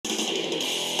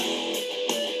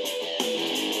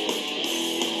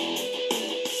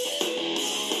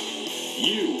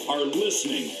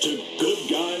listening to Good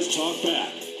Guys Talk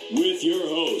Back with your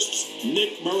hosts,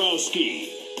 Nick Morawski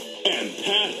and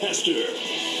Pat Hester.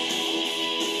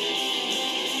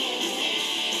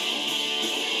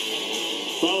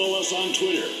 Follow us on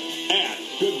Twitter at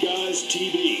Good Guys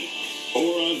TV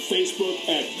or on Facebook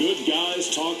at Good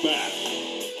Guys Talk Back.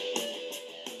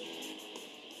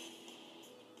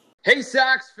 Hey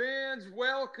Sox fans,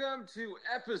 welcome to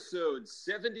episode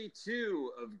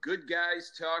 72 of Good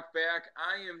Guys Talk Back.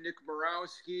 I am Nick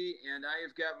Morawski, and I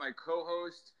have got my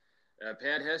co-host,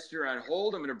 Pat Hester, on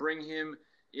hold. I'm going to bring him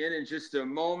in just a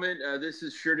moment. This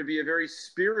is sure to be a very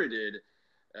spirited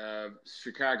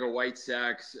Chicago White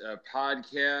Sox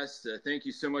podcast. Thank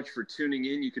you so much for tuning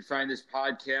in. You can find this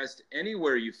podcast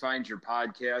anywhere you find your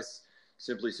podcasts.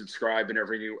 Simply subscribe, and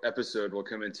every new episode will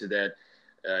come into that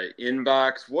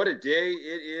inbox. What a day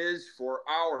it is for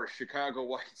our Chicago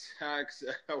White Sox.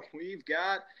 We've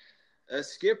got a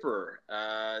skipper.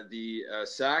 The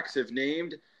Sox have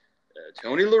named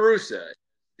Tony La Russa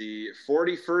the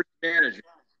 41st manager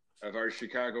of our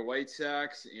Chicago White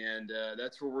Sox, and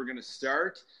that's where we're going to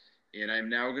start. And I'm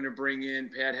now going to bring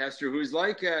in Pat Hester, who's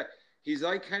he's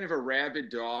like kind of a rabid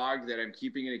dog that I'm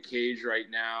keeping in a cage right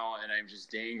now, and I'm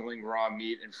just dangling raw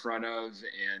meat in front of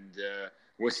and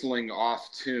whistling off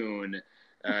tune.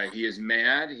 He is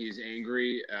mad. He's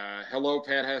angry. Hello,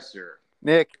 Pat Hester.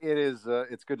 Nick,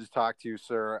 it's good to talk to you,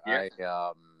 sir. Yeah.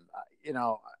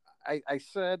 I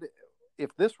said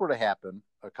if this were to happen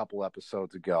a couple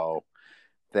episodes ago,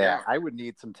 that I would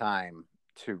need some time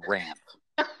to rant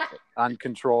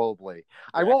uncontrollably.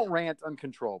 Yeah. I won't rant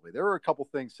uncontrollably. There were a couple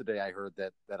things today I heard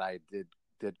that I did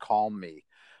calm me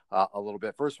a little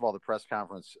bit. First of all, the press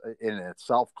conference in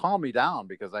itself calmed me down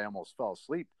because I almost fell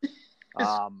asleep.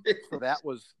 So that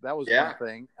was one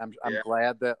thing. I'm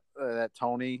glad that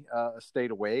Tony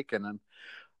stayed awake, and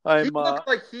he looked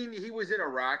like he was in a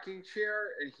rocking chair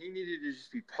and he needed to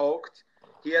just be poked.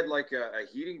 He had like a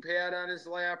heating pad on his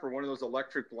lap or one of those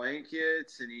electric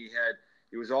blankets, and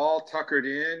he was all tuckered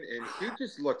in, and he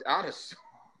just looked out of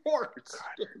sorts.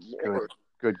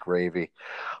 Good gravy.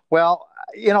 Well,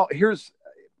 here's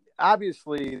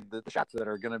obviously the shots that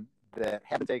have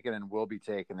been taken and will be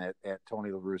taken at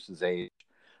Tony La Russa's age.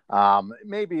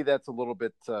 Maybe that's a little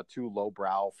bit too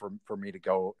lowbrow for me to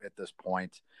go at this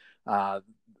point.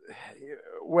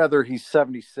 Whether he's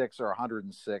 76 or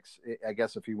 106, I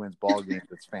guess if he wins ball games,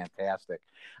 it's fantastic.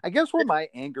 I guess where my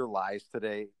anger lies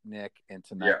today, Nick, and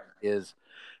tonight is,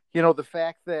 the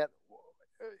fact that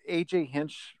AJ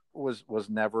Hinch was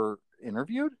never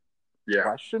interviewed. Yeah.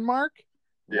 Question mark.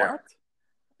 Yeah. What?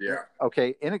 Yeah.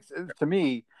 Okay. And to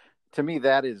me,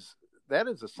 that is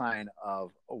a sign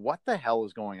of what the hell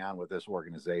is going on with this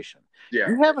organization. Yeah.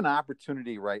 You have an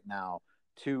opportunity right now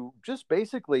to just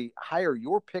basically hire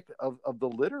your pick of the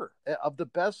litter of the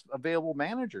best available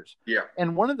managers. Yeah.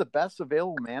 And one of the best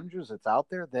available managers that's out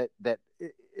there that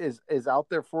is out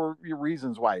there for your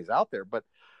reasons why he's out there. But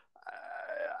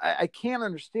I can't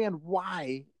understand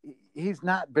why he's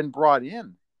not been brought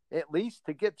in, at least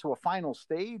to get to a final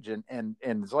stage. And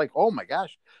it's like, oh my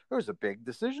gosh, there was a big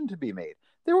decision to be made.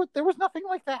 There was nothing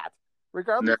like that.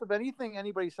 Regardless of anything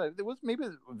anybody said, there was maybe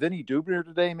Vinny Dubner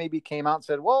today maybe came out and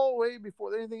said, well, wait,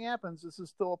 before anything happens, this is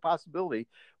still a possibility.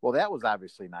 Well, that was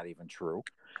obviously not even true.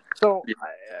 So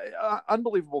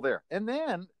unbelievable there. And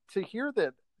then to hear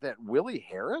that Willie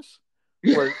Harris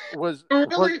was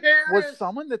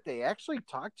someone that they actually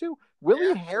talked to.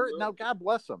 Willie Harris, now God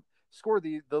bless him, scored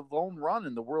the lone run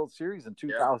in the World Series in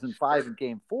 2005 in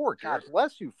Game 4. God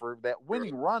bless you for that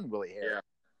winning run, Willie Harris.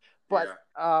 But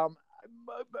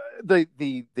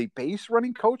the base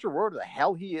running coach, or whatever the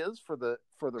hell he is for the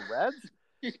Reds,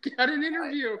 he got an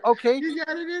interview. He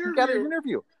got an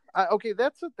interview. Okay,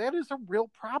 that is a real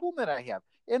problem that I have.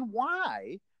 And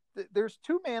why? There's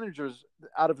two managers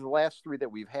out of the last three that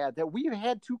we've had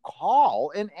to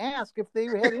call and ask if they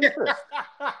had interest.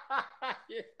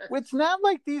 It's not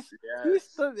like these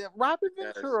Robert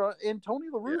Ventura and Tony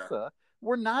La Russa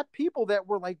were not people that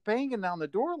were like banging down the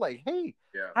door like, hey,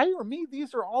 hire me.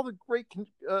 These are all the great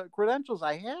credentials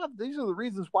I have. These are the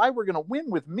reasons why we're going to win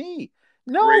with me.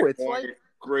 No,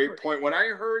 Great point. When I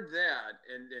heard that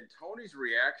and Tony's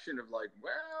reaction of like,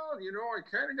 well, I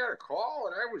kind of got a call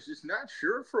and I was just not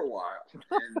sure for a while.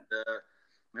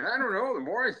 And I don't know, the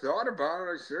more I thought about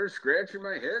it, I started scratching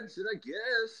my head and said, I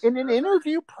guess. In an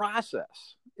interview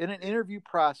process,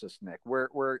 Nick,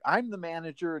 where I'm the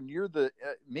manager and you're the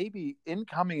maybe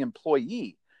incoming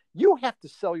employee, you have to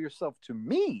sell yourself to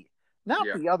me, not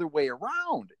the other way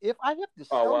around. If I have to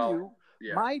sell you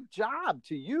my job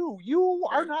to you, you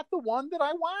are not the one that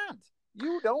I want.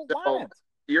 You don't want it.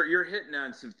 You're hitting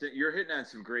on you're hitting on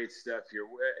some great stuff here.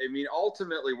 I mean,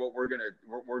 ultimately, what we're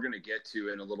gonna get to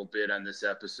in a little bit on this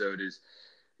episode is,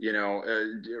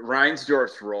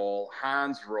 Reinsdorf's role,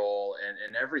 Hahn's role,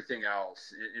 and everything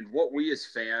else, and what we as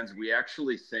fans we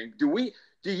actually think. Do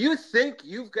you think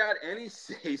you've got any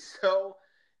say so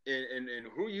in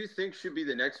who you think should be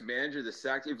the next manager of the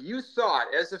Sox? If you thought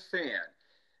as a fan,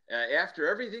 after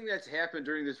everything that's happened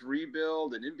during this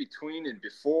rebuild and in between and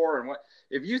before and what,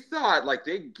 if you thought like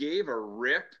they gave a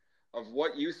rip of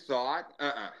what you thought,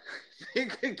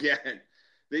 think again.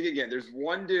 There's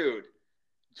one dude,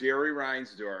 Jerry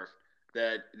Reinsdorf,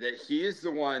 that he is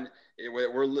the one.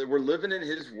 We're living in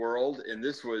his world, and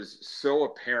this was so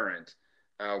apparent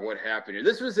what happened here.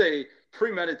 This was a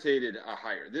premeditated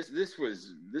hire. This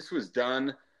was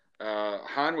done.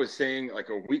 Hahn was saying like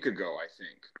a week ago, I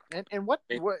think. And what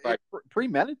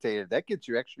premeditated? That gets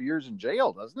you extra years in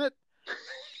jail, doesn't it?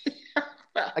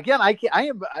 Again,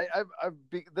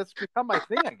 that's become my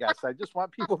thing. I guess I just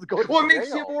want people to go to jail. It makes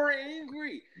you more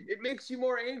angry. It makes you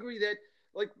more angry that,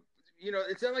 like,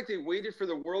 it's not like they waited for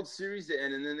the World Series to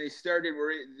end and then they started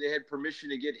where they had permission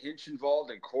to get Hinch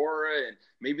involved and Cora, and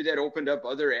maybe that opened up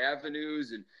other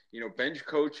avenues and bench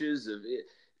coaches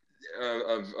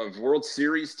of World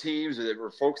Series teams, or that were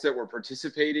folks that were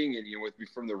participating and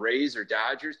from the Rays or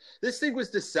Dodgers. This thing was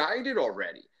decided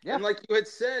already. Yeah. And like you had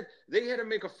said, they had to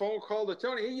make a phone call to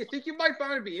Tony. Hey, you think you might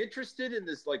want to be interested in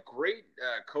this like great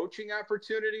coaching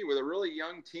opportunity with a really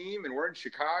young team, and we're in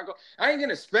Chicago? I ain't going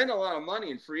to spend a lot of money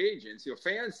in free agents.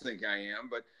 Fans think I am,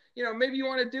 but maybe you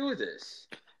want to do this.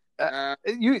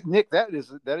 Nick, that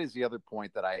is the other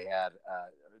point that I had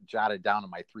jotted down in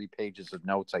my 3 pages of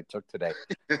notes I took today.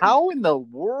 How in the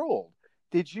world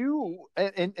did you,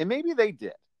 and maybe they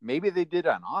did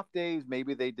on off days,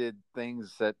 maybe they did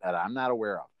things that I'm not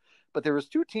aware of, but there was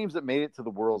 2 teams that made it to the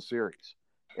World Series.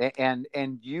 And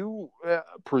you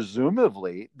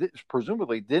presumably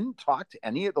didn't talk to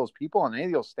any of those people on any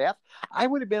of those staff. I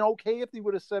would have been okay if they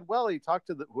would have said, well, he talked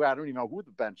to I don't even know who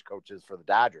the bench coach is for the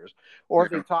Dodgers, or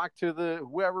if they talked to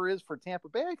whoever is for Tampa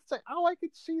Bay. I could say, I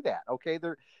could see that. Okay,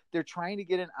 they're trying to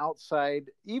get an outside,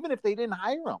 even if they didn't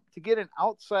hire them, to get an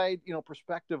outside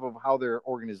perspective of how their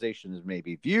organization is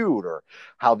maybe viewed, or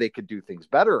how they could do things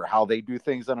better, or how they do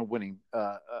things on a winning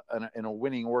in a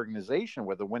winning organization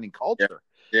with a winning culture.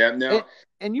 Yeah, no.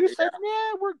 And you said,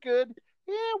 yeah, we're good.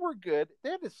 Yeah, we're good.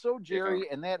 That is so Jerry,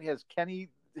 and that has Kenny,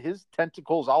 his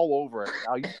tentacles all over it.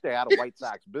 Now you stay out of White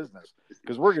Sox business,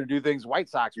 because we're going to do things White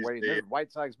Sox way. This is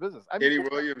White Sox business. Kenny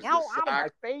Williams, out of my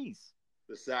face.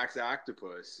 The Sox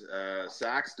octopus,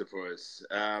 Soxtopus.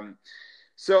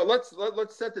 So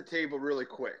let's set the table really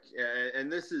quick, and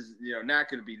this is not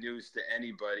going to be news to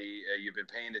anybody. You've been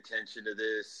paying attention to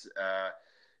this.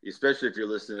 Especially if you're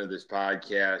listening to this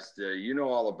podcast,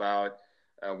 all about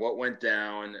what went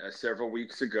down several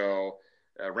weeks ago.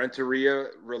 Renteria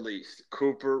released,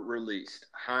 Cooper released.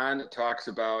 Hahn talks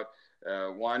about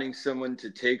wanting someone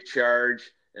to take charge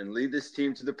and lead this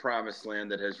team to the promised land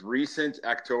that has recent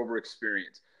October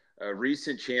experience,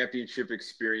 recent championship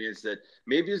experience that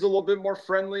maybe is a little bit more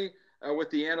friendly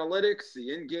with the analytics,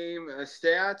 the in-game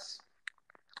stats,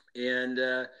 and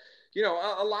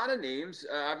a lot of names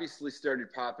obviously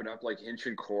started popping up, like Hinch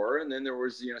and Cora, and then there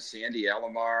was, Sandy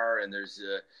Alomar, and there's,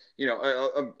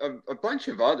 a bunch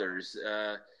of others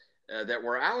that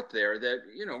were out there that,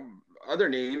 other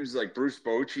names like Bruce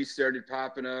Bochy started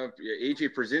popping up,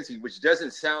 AJ Pierzynski, which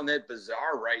doesn't sound that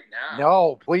bizarre right now.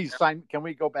 No, please sign. Can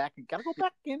we go back? Gotta go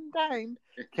back in time.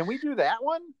 Can we do that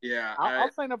one? Yeah.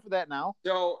 I'll sign up for that now.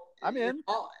 So I'm in.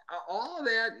 All of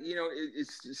that, it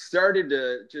started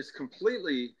to just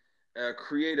completely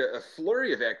create a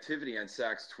flurry of activity on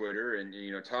Sox Twitter, and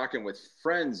talking with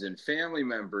friends and family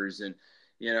members, and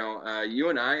you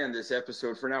and I on this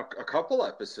episode for now a couple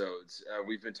episodes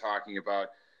we've been talking about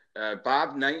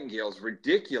Bob Nightingale's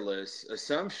ridiculous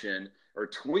assumption or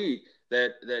tweet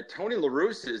that Tony La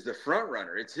Russa is the front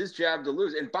runner. It's his job to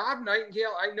lose. And Bob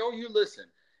Nightingale, I know you listen,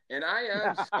 and I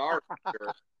am sorry,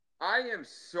 sir. I am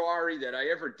sorry that I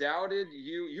ever doubted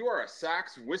you. You are a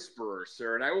Sox whisperer,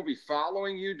 sir, and I will be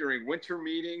following you during winter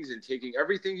meetings and taking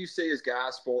everything you say as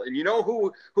gospel. And you know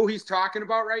who he's talking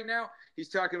about right now? He's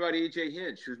talking about AJ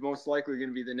Hinch, who's most likely going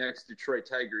to be the next Detroit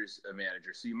Tigers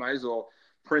manager. So you might as well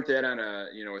print that on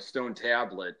a stone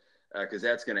tablet, because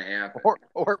that's going to happen.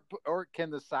 Or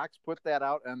can the Sox put that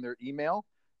out on their email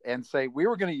and say, we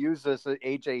were going to use this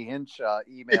AJ Hinch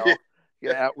email.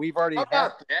 Yeah, we've already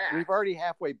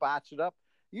halfway botched it up.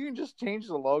 You can just change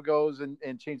the logos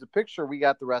and change the picture. We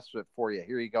got the rest of it for you.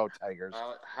 Here you go, Tigers.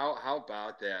 How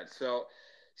about that? So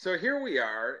So here we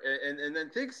are, and then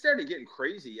things started getting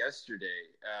crazy yesterday.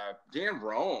 Dan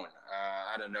Roan,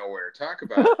 out of nowhere, talk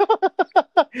about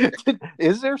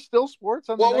Is there still sports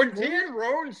on the well, when next movie? Dan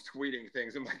Roan's tweeting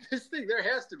things, I'm like, this thing, there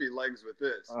has to be legs with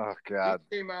this. Oh, God.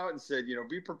 He came out and said,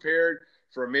 be prepared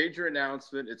for a major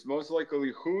announcement. It's most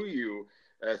likely who you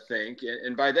think.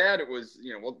 And by that, it was,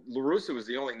 La Russa was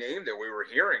the only name that we were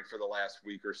hearing for the last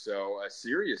week or so,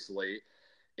 seriously.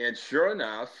 And sure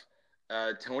enough,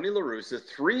 Tony La Russa,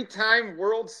 3-time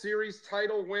World Series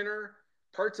title winner,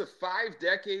 parts of 5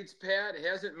 decades, Pat,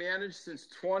 hasn't managed since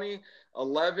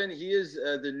 2011. He is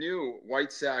the new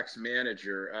White Sox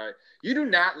manager. You do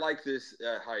not like this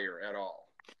hire at all.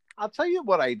 I'll tell you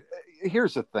what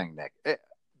here's the thing, Nick.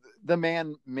 The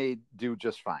man may do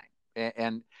just fine.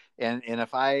 And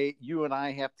if you and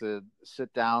I have to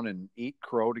sit down and eat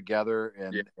crow together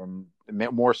and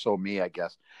more so me, I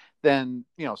guess, then,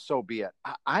 so be it.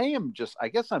 I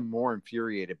guess I'm more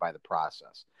infuriated by the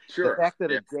process. Sure. The fact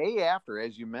that a day after,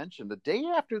 as you mentioned, the day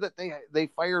after that they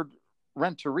fired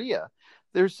Renteria,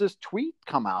 there's this tweet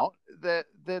come out that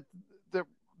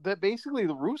basically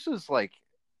the Russa's like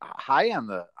high on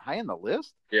the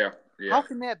list. Yeah. How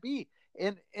can that be?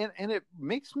 And it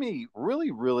makes me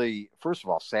really, really, first of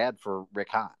all, sad for Rick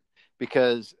Hahn,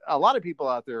 because a lot of people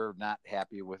out there are not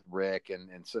happy with Rick and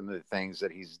some of the things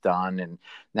that he's done and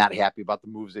not happy about the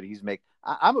moves that he's made.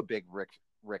 I'm a big Rick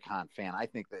Hahn fan. I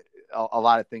think that a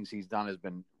lot of things he's done has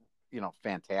been,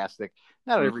 fantastic.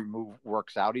 Not every move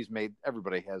works out.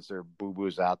 Everybody has their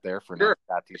boo-boos out there for sure.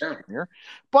 Tatis Jr.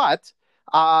 But,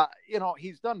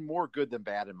 he's done more good than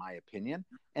bad, in my opinion.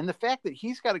 And the fact that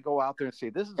he's got to go out there and say,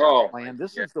 this is the plan,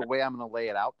 this is the way I'm going to lay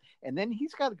it out. And then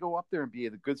he's got to go up there and be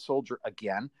the good soldier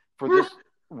again for this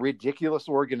ridiculous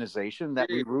organization that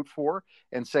we root for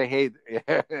and say, hey,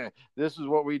 this is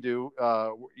what we do.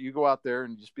 You go out there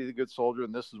and just be the good soldier.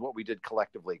 And this is what we did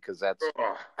collectively, because that's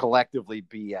collectively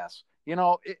BS.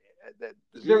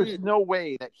 There's no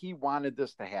way that he wanted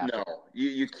this to happen. No,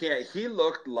 you can't. He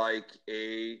looked like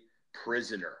a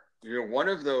prisoner. One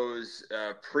of those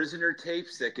prisoner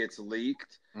tapes that gets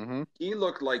leaked. Mm-hmm. He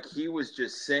looked like he was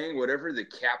just saying whatever the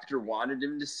captor wanted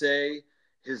him to say.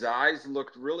 His eyes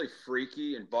looked really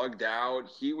freaky and bugged out.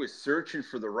 He was searching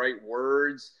for the right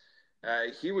words.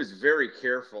 He was very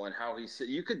careful in how he said.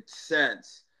 You could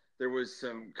sense there was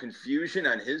some confusion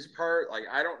on his part. Like,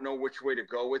 I don't know which way to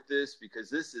go with this, because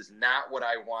this is not what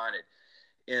I wanted.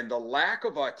 And the lack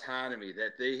of autonomy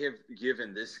that they have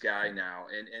given this guy now,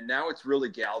 and now it's really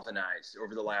galvanized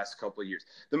over the last couple of years.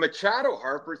 The Machado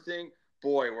Harper thing,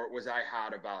 boy, was I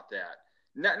hot about that.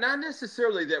 Not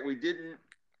necessarily that we didn't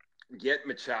get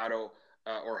Machado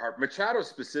or Harper. Machado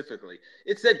specifically.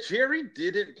 It's that Jerry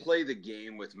didn't play the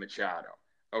game with Machado.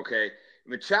 Okay?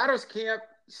 Machado's camp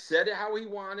said it how he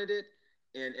wanted it,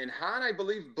 and Hahn, I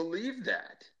believe, believed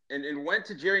that and went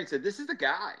to Jerry and said, this is the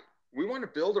guy. We want to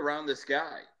build around this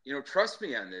guy. Trust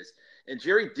me on this. And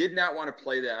Jerry did not want to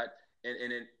play that.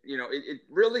 And it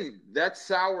really, that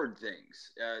soured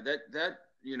things. That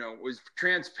was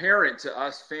transparent to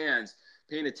us fans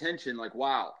paying attention. Like,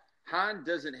 wow, Hahn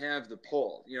doesn't have the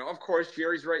pull. Of course,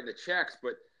 Jerry's writing the checks,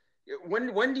 but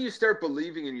when do you start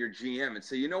believing in your GM and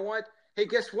say, you know what? Hey,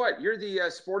 guess what? You're the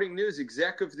Sporting News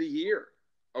Exec of the Year.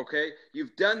 Okay.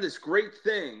 You've done this great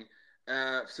thing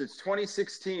since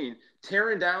 2016,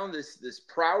 tearing down this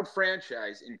proud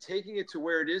franchise and taking it to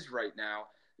where it is right now.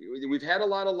 We've had a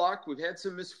lot of luck. We've had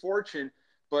some misfortune,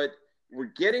 but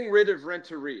we're getting rid of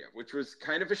Renteria, which was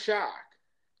kind of a shock.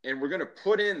 And we're going to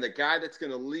put in the guy that's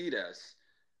going to lead us.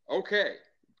 Okay,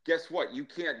 guess what? You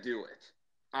can't do it.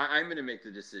 I'm going to make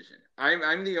the decision.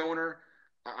 I'm the owner.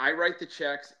 I write the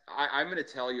checks. I'm going to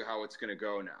tell you how it's going to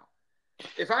go now.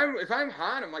 If I'm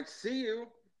Hahn, I'm like, see you.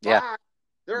 Bye. Yeah.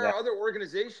 There are other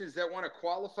organizations that want a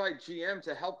qualified GM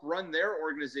to help run their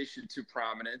organization to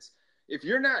prominence. If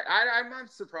you're not, I'm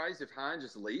not surprised if Hahn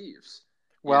just leaves.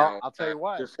 Well, I'll tell you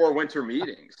what. Before winter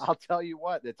meetings. I'll tell you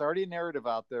what. It's already a narrative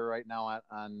out there right now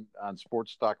on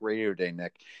Sports Talk Radio Day,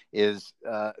 Nick, is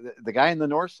the guy in the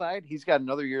north side, he's got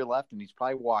another year left, and he's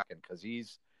probably walking because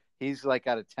he's like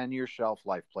got a 10-year shelf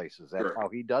life places. That's how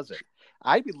he does it.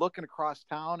 I'd be looking across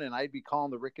town, and I'd be calling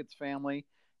the Ricketts family.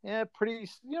 Yeah,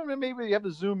 maybe you have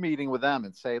a Zoom meeting with them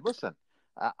and say, listen,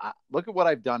 look at what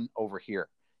I've done over here.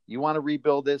 You want to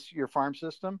rebuild your farm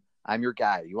system? I'm your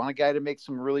guy. You want a guy to make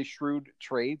some really shrewd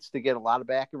trades to get a lot of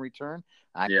back in return?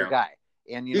 I'm your guy.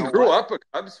 And he grew up a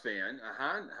Cubs fan.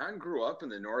 Han grew up in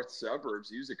the north suburbs.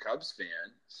 He was a Cubs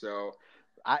fan. So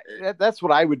that's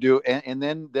what I would do. And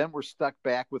then we're stuck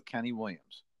back with Kenny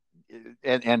Williams.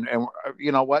 And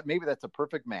you know what? Maybe that's a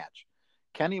perfect match.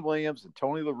 Kenny Williams and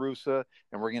Tony La Russa,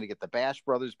 and we're going to get the Bash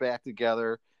brothers back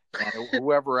together, and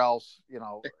whoever else,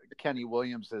 Kenny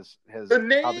Williams has the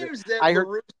names that I La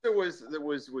heard, Russa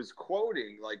was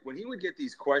quoting, like when he would get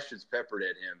these questions peppered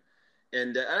at him,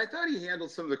 and I thought he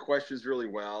handled some of the questions really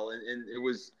well, and it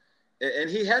was, and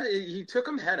he took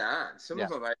them head on. Some of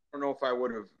them I don't know if I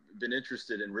would have been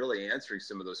interested in really answering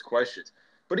some of those questions,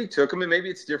 but he took them, and maybe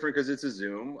it's different because it's a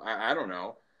Zoom. I don't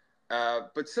know.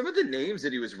 But some of the names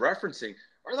that he was referencing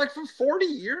are like from 40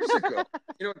 years ago.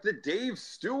 The Dave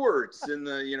Stewarts and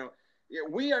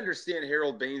we understand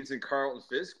Harold Baines and Carlton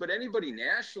Fisk, but anybody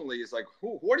nationally is like,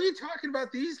 what are you talking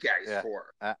about these guys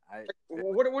for?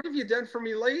 What have you done for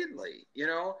me lately?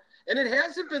 And it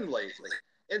hasn't been lately.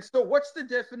 And so what's the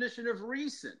definition of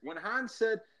recent? When Hahn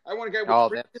said, I want a guy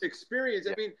with recent experience,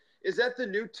 I mean, is that the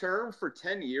new term for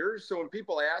 10 years? So when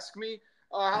people ask me,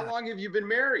 how long have you been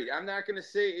married? I'm not going to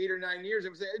say 8 or 9 years.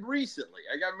 I'm saying recently.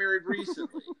 I got married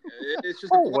recently. It's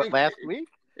just last week?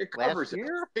 It covers last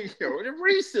year? it.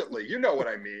 Recently. You know what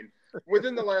I mean.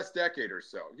 Within the last decade or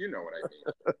so. You know what I mean.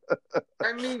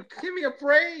 I mean, give me a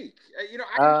break.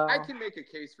 I can make a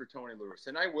case for Tony La Russa,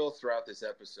 and I will throughout this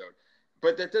episode.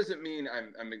 But that doesn't mean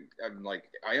I'm like,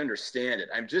 I understand it.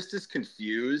 I'm just as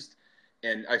confused,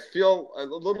 and I feel a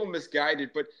little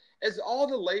misguided. But as all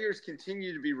the layers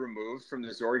continue to be removed from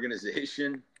this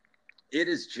organization, it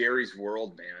is Jerry's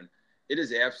world, man. It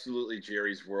is absolutely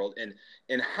Jerry's world.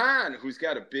 And Hahn, who's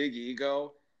got a big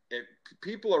ego,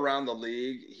 people around the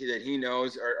league that he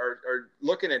knows are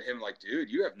looking at him like,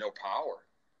 dude, you have no power.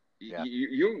 Yeah.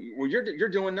 You're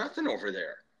doing nothing over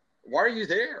there. Why are you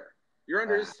there? You're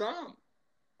under his thumb.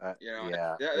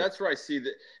 That's where I see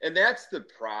that. And that's the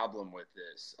problem with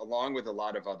this, along with a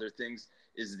lot of other things,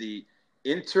 is the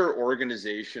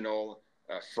inter-organizational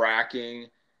fracking.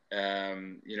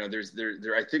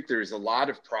 I think there's a lot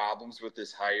of problems with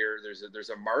this hire. There's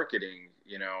a marketing,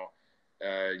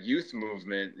 youth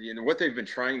movement. What they've been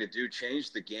trying to do,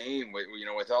 change the game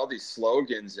with all these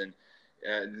slogans, and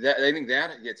I think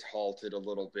that gets halted a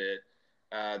little bit.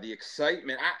 The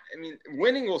excitement. I mean,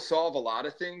 winning will solve a lot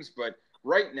of things, but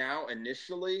right now,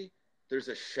 initially, there's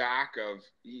a shock of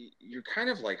you're kind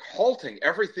of like halting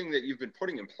everything that you've been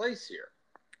putting in place here.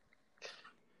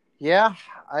 Yeah,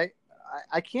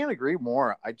 I can't agree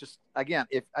more. I just, again,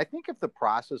 if the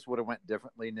process would have went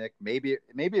differently, Nick, maybe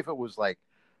if it was like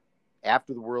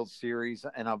after the World Series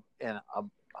and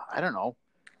I don't know,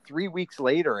 3 weeks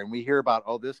later, and we hear about,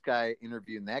 this guy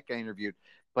interviewed and that guy interviewed.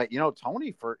 But,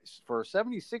 Tony, for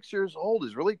 76 years old,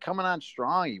 is really coming on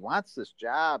strong. He wants this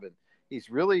job, and he's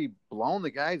really blown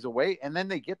the guys away. And then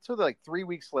they get to 3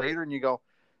 weeks later, and you go,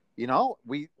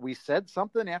 we said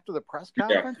something after the press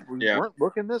conference. We weren't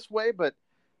looking this way, but,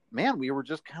 man, we were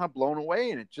just kind of blown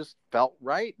away, and it just felt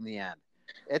right in the end.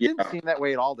 It didn't seem that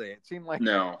way at all day. It seemed like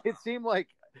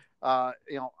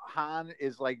Hahn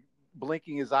is like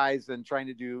blinking his eyes and trying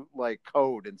to do like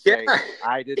code and say,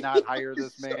 I did not hire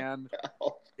this man.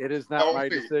 It is not my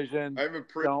decision. I'm a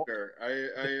prisoner. I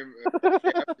am a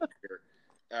captive here.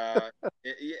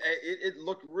 It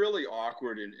looked really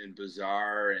awkward and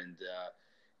bizarre,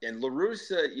 and La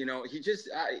Russa,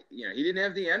 he didn't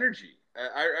have the energy.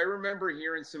 I remember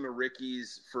hearing some of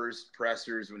Ricky's first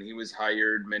pressers when he was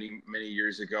hired many, many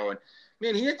years ago, and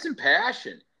man, he had some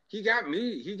passion. He got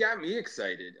me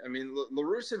excited. I mean, La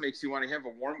Russa makes you want to have a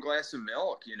warm glass of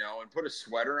milk, and put a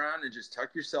sweater on and just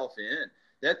tuck yourself in.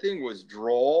 That thing was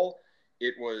droll.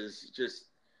 It was just,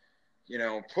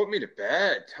 put me to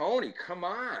bed. Tony, come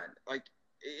on. Like,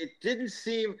 it didn't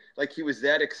seem like he was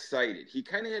that excited. He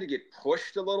kind of had to get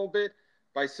pushed a little bit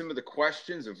by some of the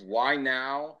questions of why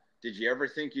now? Did you ever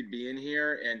think you'd be in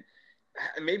here? And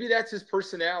maybe that's his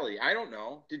personality. I don't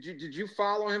know. Did you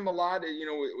follow him a lot?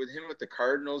 With him with the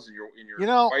Cardinals, and your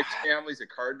wife's family's a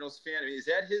Cardinals fan. I mean,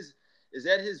 is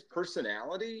that his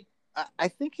personality? I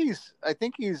think he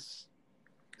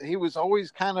was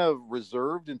always kind of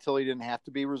reserved until he didn't have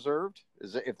to be reserved.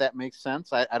 If that makes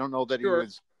sense. I don't know that he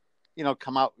was,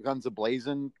 come out guns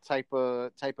a-blazing type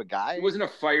of guy. He wasn't a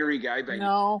fiery guy by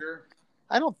nature.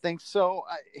 I don't think so.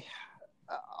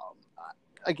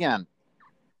 Again,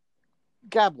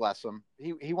 God bless him.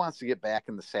 He wants to get back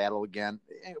in the saddle again,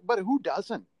 but who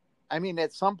doesn't? I mean,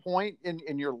 at some point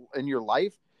in your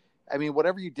life, I mean,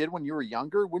 whatever you did when you were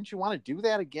younger, wouldn't you want to do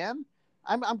that again?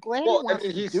 I'm glad he wants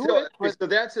to do it. But... So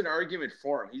that's an argument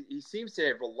for him. He seems to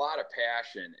have a lot of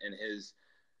passion and has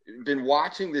been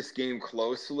watching this game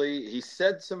closely. He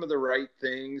said some of the right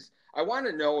things. I want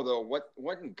to know, though,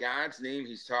 what in God's name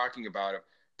he's talking about.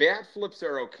 bat flips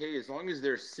are okay as long as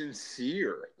they're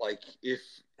sincere. Like if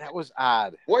that was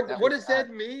odd. What does that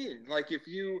mean? Like if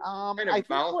you kind of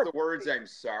mouth the words "I'm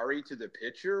sorry" to the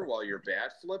pitcher while you're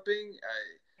bat flipping.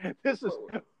 This is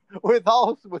with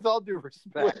all due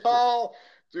respect. With all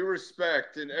due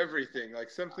respect and everything, like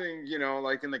something,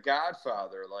 like in The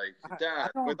Godfather, like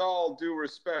Dad, with all due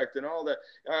respect and all that,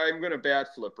 I'm going to bat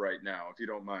flip right now, if you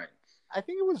don't mind. I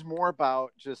think it was more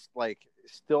about just like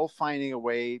still finding a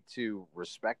way to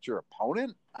respect your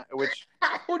opponent, which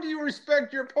how do you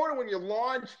respect your opponent when you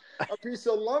launch a piece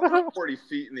of lumber 40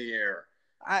 feet in the air?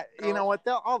 You know what?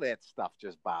 All that stuff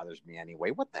just bothers me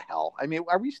anyway. What the hell? I mean,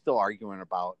 are we still arguing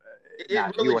about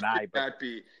not really you and I? But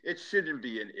it shouldn't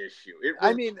be an issue. It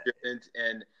really shouldn't.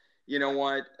 And you know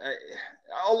what?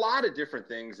 A lot of different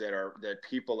things that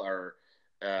people are,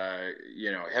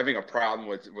 having a problem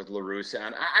with La Russa,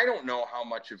 and I don't know how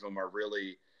much of them are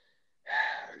really.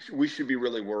 We should be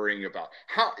really worrying about.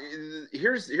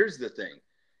 Here's the thing.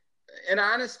 In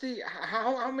honesty,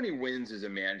 how many wins is a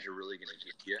manager really going to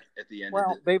get you at the end?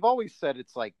 Well, they've always said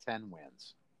it's like 10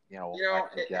 wins. I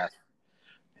guess,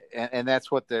 and that's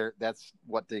what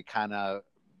they kind of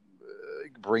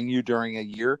bring you during a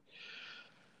year.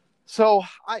 So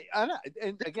and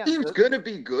again, the team's going to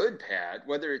be good, Pat.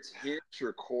 Whether it's Hinch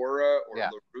or Cora or La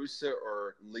Russa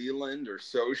or Leland or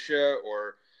Scioscia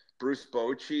or Bruce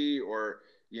Bochy or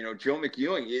Joe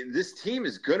McEwing, this team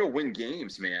is going to win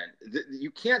games, man.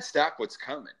 You can't stop what's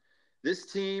coming. This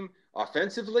team,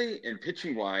 offensively and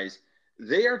pitching-wise,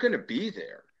 they are going to be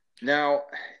there. Now,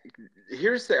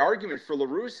 here's the argument for La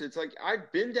Russa. It's like, I've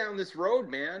been down this road,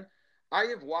 man. I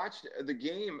have watched the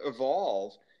game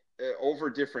evolve over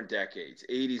different decades,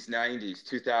 80s, 90s,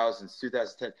 2000s,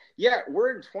 2010. Yeah, we're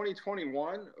in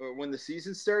 2021 when the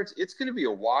season starts. It's going to be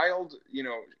a wild,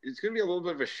 it's going to be a little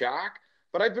bit of a shock.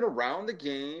 But I've been around the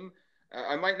game.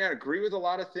 I might not agree with a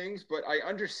lot of things, but I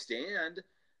understand,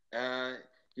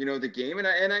 the game, and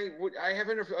I have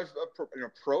an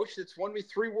approach that's won me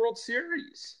 3 World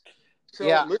Series. So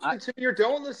listen to me or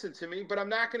don't listen to me, but I'm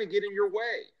not going to get in your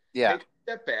way. Yeah, take a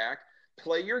step back,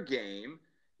 play your game,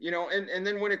 and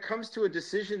then when it comes to a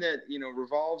decision that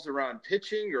revolves around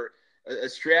pitching or a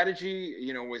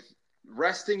strategy, with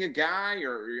resting a guy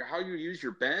or how you use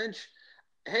your bench,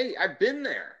 hey, I've been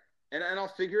there. And I'll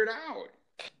figure it out.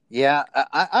 Yeah,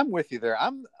 I'm with you there.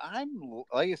 I'm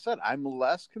like I said, I'm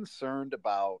less concerned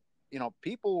about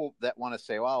people that want to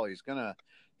say, "Well, he's gonna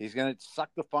suck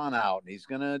the fun out, and he's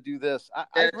gonna do this."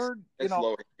 I've heard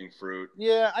low hanging fruit.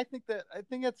 Yeah, I think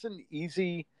that's an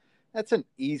easy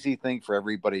thing for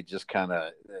everybody just kind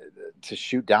of to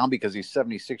shoot down because he's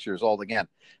 76 years old. Again,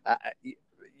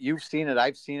 you've seen it,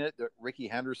 I've seen it. Ricky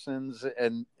Henderson's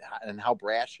and how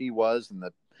brash he was, and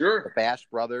the Bash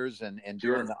brothers and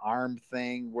doing the arm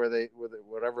thing where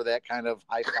whatever that kind of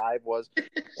high five was,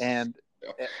 and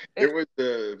it was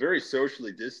very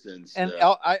socially distanced. And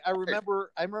I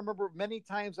remember many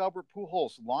times Albert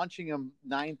Pujols launching him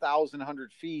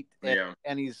 9,100 feet,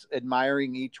 and he's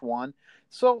admiring each one.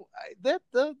 So that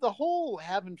the whole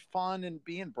having fun and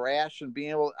being brash and being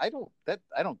able, I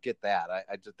don't get that.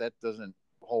 I just, that doesn't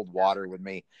hold water with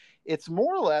me. It's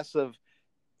more or less of.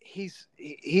 He's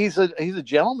a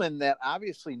gentleman that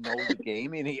obviously knows the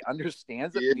game and he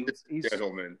understands it. He's a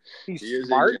gentleman. He's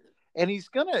smart and he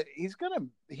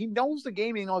knows the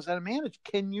game. He knows how to manage.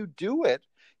 Can you do it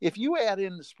if you add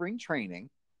in spring training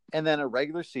and then a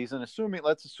regular season?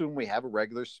 Let's assume we have a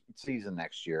regular season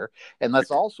next year, and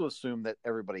let's also assume that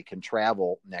everybody can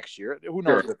travel next year. Who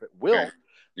knows if it will?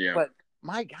 Yeah. But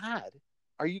my God.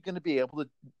 Are you going to be able to?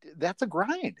 That's a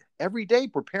grind every day,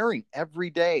 preparing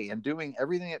every day and doing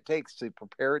everything it takes to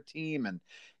prepare a team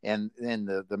and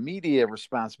the media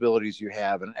responsibilities you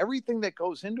have and everything that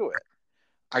goes into it.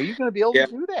 Are you going to be able to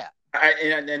do that?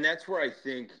 And that's where I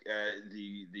think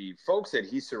the folks that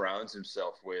he surrounds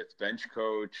himself with, bench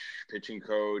coach, pitching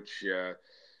coach,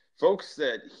 folks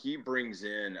that he brings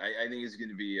in, I think is going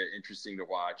to be interesting to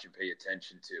watch and pay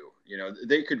attention to.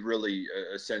 They could really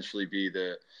essentially be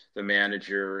the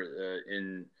manager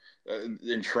in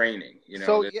training.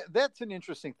 So that's an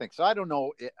interesting thing. So I don't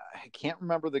know. I can't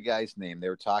remember the guy's name. They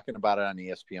were talking about it on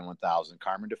ESPN 1000.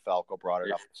 Carmen DeFalco brought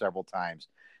it up several times.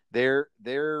 Their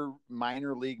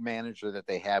minor league manager that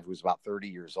they have, who's about 30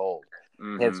 years old,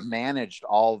 has managed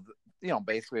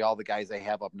basically all the guys they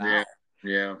have up now.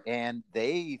 Yeah. And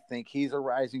they think he's a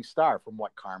rising star from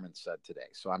what Carmen said today.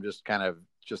 So I'm just kind of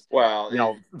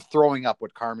throwing up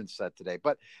what Carmen said today.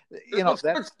 But, that's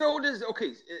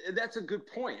a good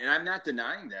point. And I'm not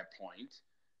denying that point.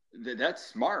 That's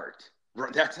smart.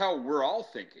 That's how we're all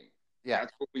thinking. Yeah.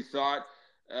 That's what we thought.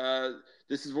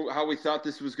 This is how we thought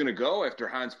this was going to go after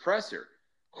Hans Presser.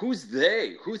 who's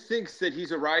they? Who thinks that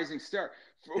he's a rising star?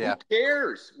 Yeah. Who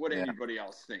cares what Yeah. anybody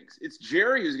else thinks? It's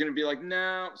Jerry who's going to be like,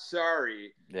 no,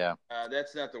 sorry. Yeah.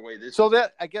 That's not the way this So is.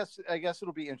 that I guess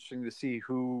it'll be interesting to see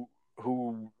who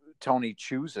Tony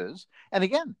chooses. And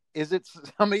again, is it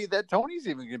somebody that Tony's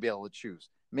even going to be able to choose?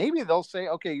 Maybe they'll say,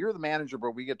 okay, you're the manager,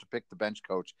 but we get to pick the bench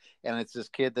coach. And it's this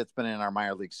kid that's been in our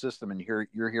minor league system, and you're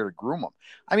here to groom him.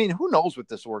 I mean, who knows what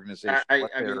this organization, I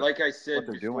mean, like I said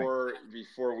before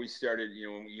we started,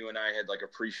 you and I had like a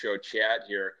pre-show chat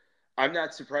here. I'm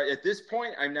not surprised at this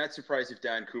point. I'm not surprised if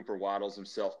Don Cooper waddles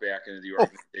himself back into the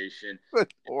organization.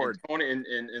 Good Lord.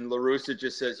 And La Russa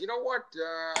just says, you know what?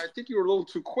 I think you were a little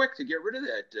too quick to get rid of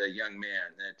that young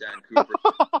man, that Don Cooper,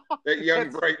 that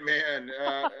young bright man.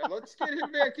 Let's get him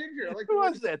back in here. Like, who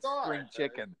is that spring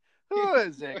chicken? Who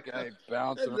is that guy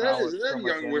bouncing around with so that much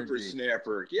young energy?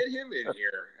 whippersnapper? Get him in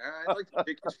here. I'd like to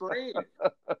pick his brain.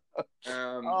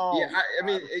 Oh, yeah, I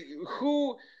mean,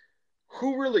 who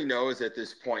really knows at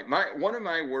this point? One of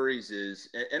my worries is,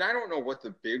 and I don't know what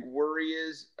the big worry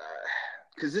is,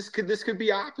 because this could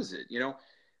be opposite.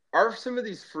 Are some of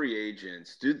these free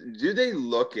agents, do they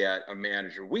look at a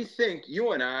manager? We think,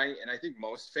 you and I think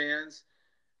most fans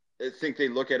think they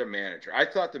look at a manager. I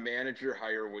thought the manager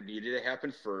hire would need to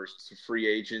happen first, so free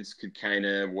agents could kind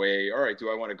of weigh, all right, do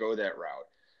I want to go that route?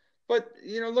 But,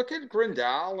 look at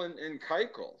Grandal and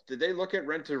Keuchel. Did they look at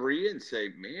Renteria and say,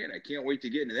 man, I can't wait to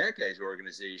get into that guy's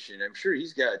organization. I'm sure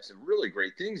he's got some really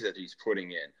great things that he's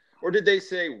putting in. Or did they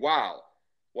say, wow,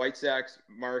 White Sox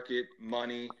market,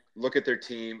 money, look at their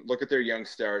team, look at their young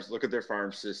stars, look at their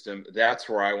farm system. That's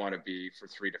where I want to be for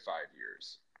 3 to 5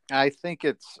 years. I think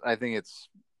it's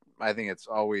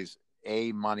always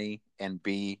A, money, and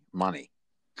B, money.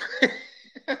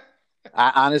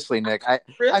 Honestly, Nick,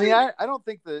 Really? I mean, I don't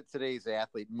think that today's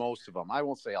athlete, most of them, I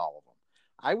won't say all of them,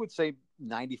 I would say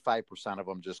 95% of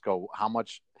them just go, how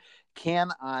much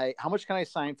can I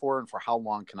sign for, and for how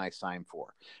long can I sign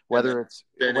for? Whether it's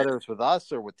with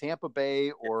us or with Tampa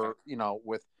Bay or,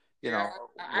 with,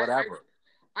 whatever.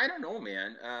 I don't know,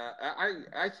 man.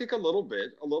 I think a little,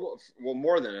 well,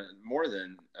 more than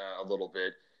a little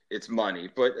bit, it's money,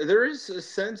 but there is a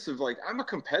sense of like, I'm a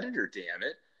competitor, damn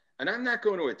it. And I'm not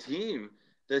going to a team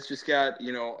that's just got,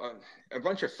 a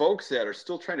bunch of folks that are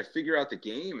still trying to figure out the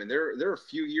game. And they're a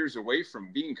few years away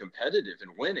from being competitive and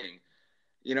winning.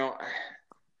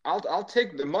 I'll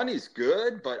take, the money's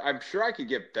good, but I'm sure I could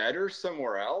get better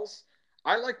somewhere else.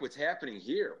 I like what's happening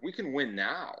here. We can win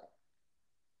now.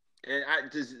 And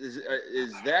is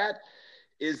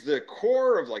the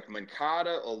core of like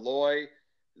Moncada, Eloy,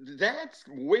 that's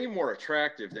way more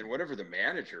attractive than whatever the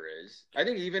manager is. I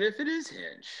think even if it is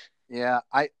Hinch. Yeah,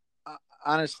 I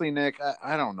honestly, Nick,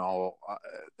 I don't know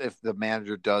if the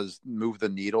manager does move the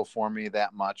needle for me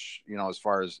that much, as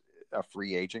far as a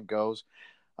free agent goes.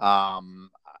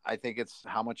 I think it's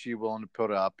how much you're willing to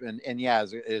put up, and yeah,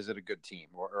 is it a good team,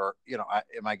 or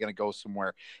am I going to go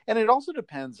somewhere? And it also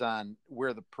depends on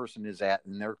where the person is at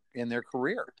in their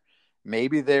career.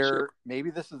 Maybe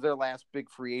this is their last big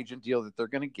free agent deal that they're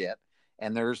going to get,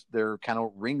 and they're kind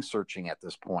of ring searching at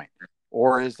this point.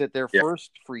 Or is it their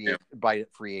first free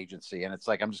agency? And it's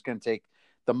like, I'm just going to take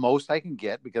the most I can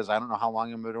get because I don't know how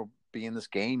long I'm going to be in this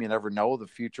game. You never know. The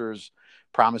future's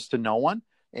promised to no one.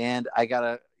 And I got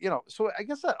to, so I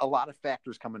guess a lot of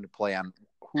factors come into play on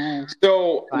who.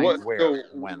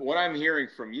 What I'm hearing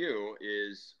from you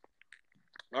is,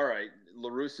 all right, La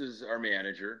Russa's our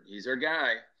manager. He's our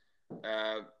guy.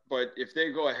 But if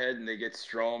they go ahead and they get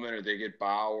Stroman or they get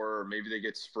Bauer or maybe they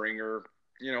get Springer,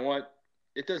 you know what?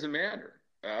 It doesn't matter.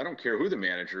 I don't care who the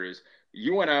manager is.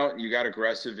 You went out and you got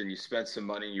aggressive and you spent some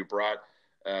money. And you brought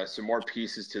some more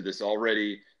pieces to this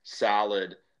already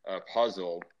solid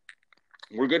puzzle.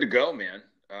 We're good to go, man.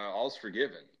 All's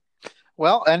forgiven.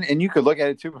 Well, and you could look at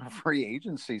it too from a free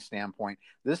agency standpoint.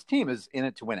 This team is in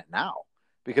it to win it now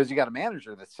because you got a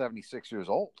manager that's 76 years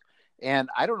old. And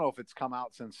I don't know if it's come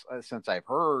out since I've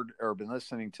heard or been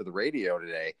listening to the radio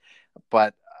today,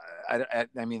 but I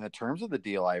mean, the terms of the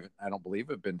deal, I don't believe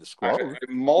have been disclosed.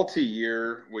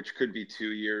 Multi-year, which could be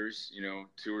 2 years,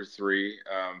 2 or 3,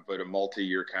 but a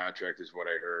multi-year contract is what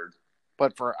I heard.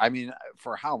 But for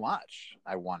how much?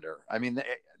 I wonder. I mean,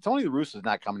 Tony La Russa's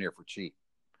not coming here for cheap.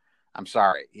 I'm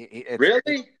sorry.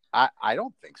 Really? I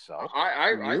don't think so.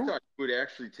 I thought he would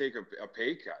actually take a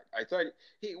pay cut. I thought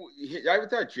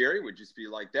Jerry would just be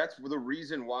like, that's the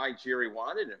reason why Jerry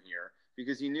wanted him here,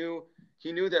 because he knew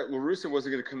that La Russa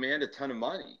wasn't going to command a ton of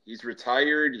money. He's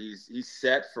retired. He's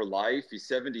set for life. He's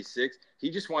 76. He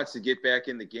just wants to get back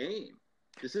in the game.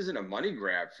 This isn't a money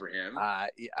grab for him. I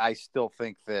still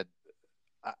think that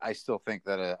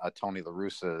a Tony La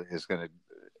Russa is going to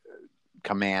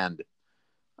command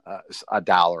a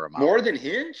dollar amount. More than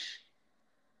Hinch?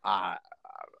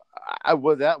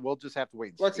 We'll just have to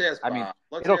wait and Let's see. ask Bob. I mean,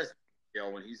 Let's ask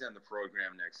Gail when he's on the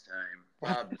program next time.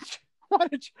 Bob,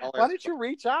 why don't you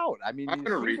reach out? I mean, I'm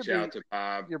going to reach out to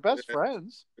Bob. Your best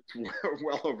friends. It's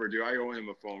well overdue. I owe him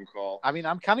a phone call. I mean,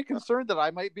 I'm kind of concerned that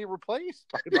I might be replaced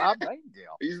by Bob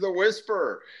Nightingale. He's the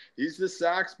whisperer. He's the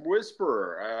Sox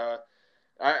whisperer.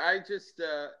 I just,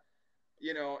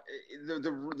 you know,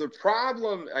 the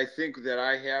problem I think that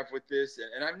I have with this,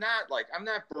 and I'm not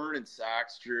burning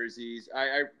Sox jerseys.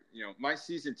 I you know, my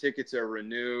season tickets are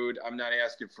renewed. I'm not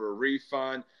asking for a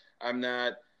refund. I'm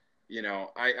not, you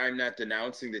know, I'm not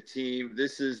denouncing the team.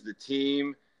 This is the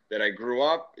team that I grew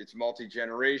up. It's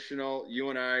multi-generational. You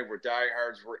and I were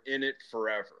diehards. We're in it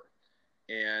forever.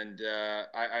 And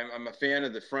I'm a fan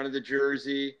of the front of the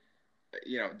jersey.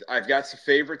 You know, I've got some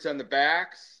favorites on the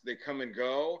backs. They come and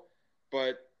go.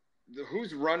 But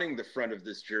who's running the front of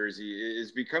this jersey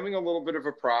is becoming a little bit of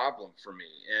a problem for me.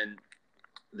 And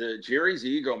Jerry's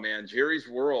ego, man, Jerry's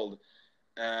world,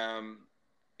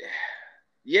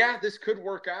 yeah, this could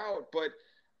work out. But,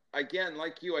 again,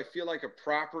 like you, I feel like a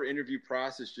proper interview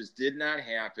process just did not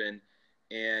happen.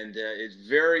 And it's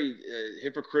very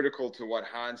hypocritical to what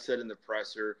Hans said in the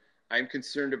presser. I'm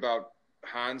concerned about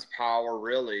Hans' power,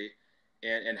 really,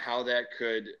 and how that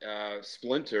could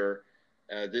splinter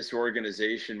this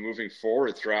organization moving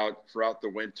forward throughout the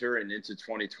winter and into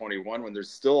 2021, when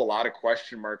there's still a lot of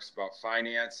question marks about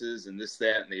finances and this,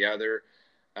 that, and the other.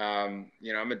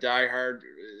 You know, I'm a diehard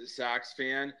Sox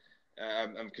fan.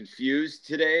 I'm confused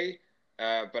today,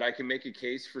 but I can make a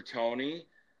case for Tony.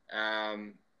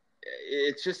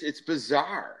 It's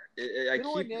bizarre. I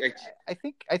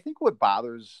think what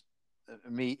bothers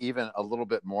me even a little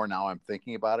bit more now I'm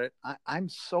thinking about it, I'm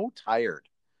so tired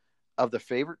of my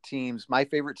favorite teams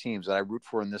that I root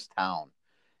for in this town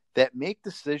that make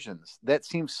decisions that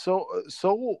seem so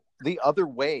the other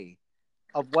way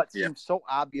of what seems so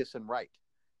obvious and right?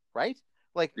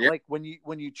 Like when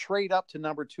you trade up to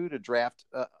number 2 to draft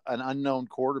an unknown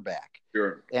quarterback,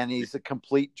 sure, and he's a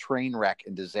complete train wreck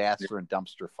and disaster and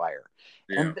dumpster fire,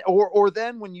 yeah. and or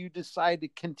then when you decide to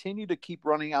continue to keep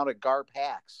running out of Gar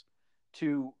packs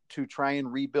to try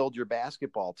and rebuild your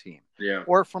basketball team,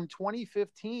 or from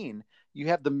 2015 you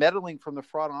have the meddling from the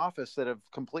front office that have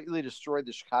completely destroyed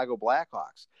the Chicago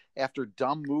Blackhawks after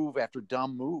dumb move after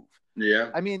dumb move. Yeah,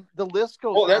 I mean, the list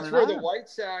goes. Well, that's where on. The White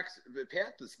Sox,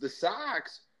 Pat, the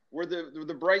Sox were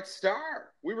the bright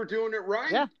star. We were doing it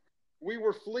right. Yeah. We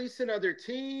were fleecing other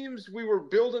teams. We were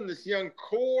building this young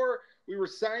core. We were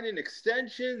signing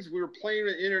extensions. We were playing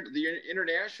the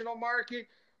international market.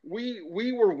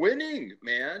 We were winning,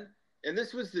 man. And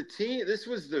this was the team. This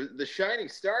was the shining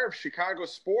star of Chicago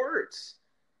sports.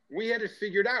 We had it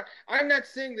figured out. I'm not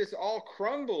saying this all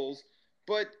crumbles,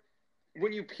 but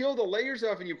when you peel the layers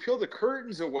off and you peel the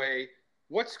curtains away,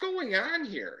 what's going on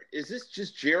here? Is this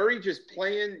just Jerry just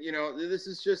playing, you know, this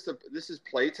is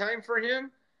playtime for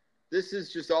him? This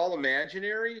is just all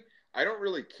imaginary? I don't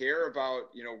really care about,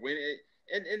 you know, when it,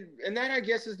 and that, I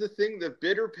guess, is the thing, the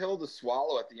bitter pill to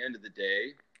swallow at the end of the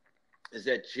day, is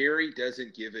that Jerry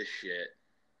doesn't give a shit.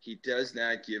 He does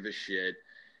not give a shit.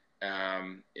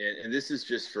 And this is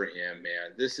just for him,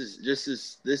 man. This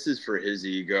is for his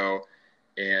ego.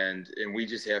 And we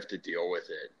just have to deal with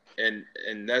it.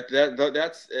 And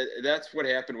that's what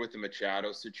happened with the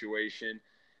Machado situation.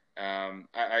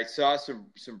 I saw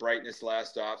some brightness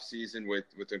last offseason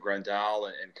with the Grandal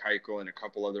and Keuchel and a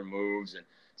couple other moves and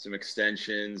some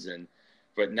extensions,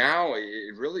 but now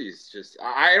it really is just,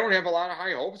 I don't have a lot of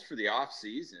high hopes for the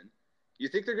offseason. You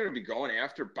think they're going to be going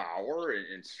after Bauer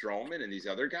and Stroman and these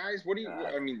other guys? What do you?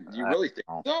 I mean, do you really think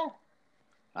so?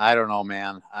 I don't know,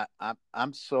 man.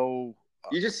 I'm so.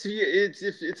 You just see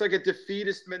it's like a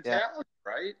defeatist mentality,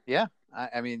 right? Yeah,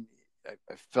 I mean,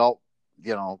 I felt,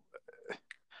 you know,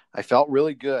 I felt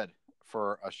really good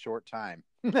for a short time,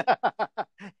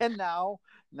 and now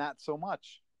not so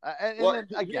much. Then,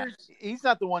 again, he's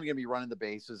not the one going to be running the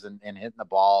bases and hitting the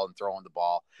ball and throwing the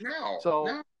ball. No.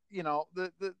 So you know,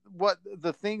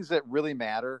 the things that really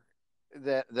matter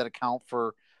that account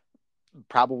for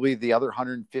probably the other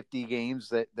 150 games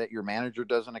that your manager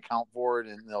doesn't account for,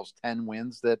 and those 10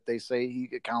 wins that they say he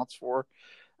accounts for.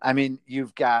 I mean,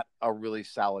 you've got a really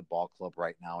solid ball club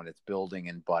right now, and it's building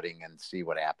and budding, and see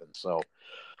what happens. So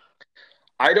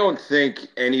I don't think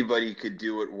anybody could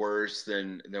do it worse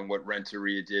than what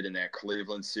Renteria did in that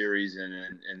Cleveland series and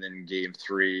then Game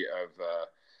 3 of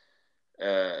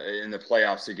in the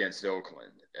playoffs against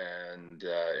Oakland. And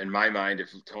in my mind, if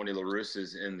Tony La Russa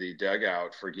is in the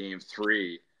dugout for Game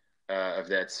 3 of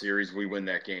that series, we win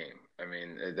that game. I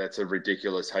mean, that's a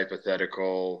ridiculous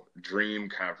hypothetical dream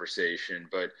conversation.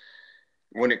 But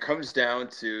when it comes down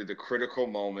to the critical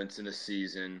moments in a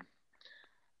season,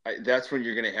 that's when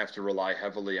you're going to have to rely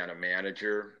heavily on a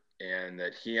manager, and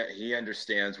that he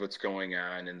understands what's going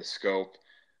on in the scope.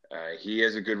 He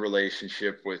has a good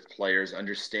relationship with players,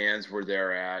 understands where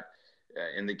they're at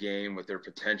in the game, what their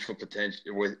potential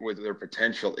what their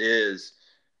potential is,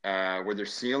 where their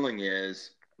ceiling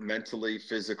is mentally,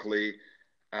 physically.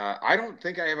 I don't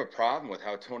think I have a problem with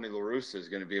how Tony La Russa is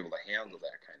going to be able to handle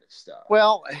that kind of stuff.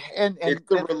 Well, and it's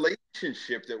the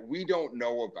relationship that we don't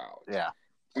know about. Yeah.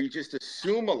 We just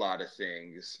assume a lot of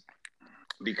things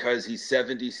because he's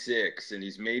 76 and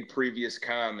he's made previous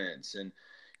comments. And,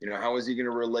 how is he going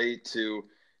to relate to,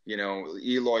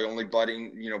 Eloy only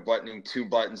buttoning 2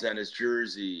 buttons on his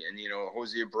jersey, and,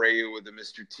 Jose Abreu with the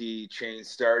Mr. T chain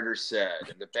starter set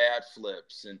and the bat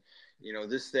flips and,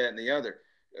 this, that, and the other.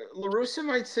 La Russa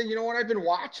might say, you know what, I've been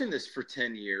watching this for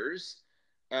 10 years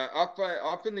up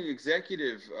in the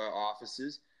executive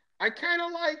offices. I kind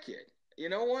of like it. You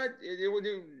know what?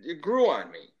 It grew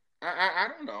on me. I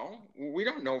don't know. We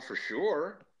don't know for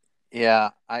sure. Yeah,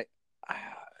 I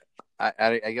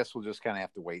guess we'll just kind of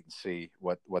have to wait and see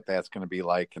what that's going to be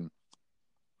like, and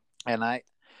I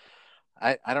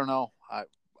don't know.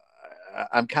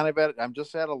 I'm kind of I'm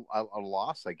just at a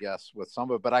loss, I guess, with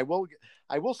some of it. But I will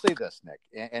say this, Nick,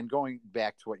 and going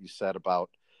back to what you said about,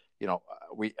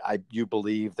 you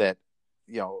believe that,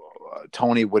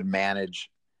 Tony would manage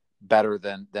better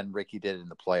than Ricky did in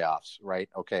the playoffs, right?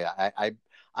 Okay,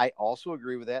 I also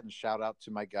agree with that, and shout out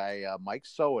to my guy Mike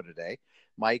Soa today.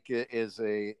 Mike is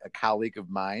a colleague of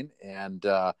mine, and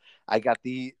I got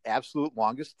the absolute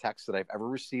longest text that I've ever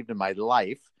received in my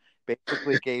life.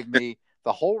 Basically, gave me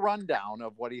the whole rundown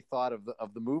of what he thought of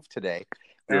the move today,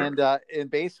 and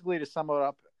basically to sum it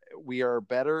up, we are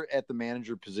better at the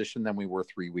manager position than we were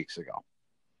 3 weeks ago.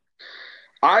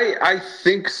 I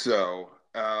think so,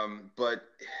 but.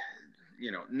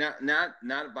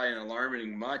 Not by an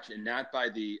alarming much, and not by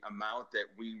the amount that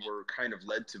we were kind of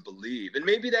led to believe. And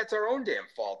maybe that's our own damn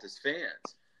fault as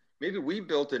fans. Maybe we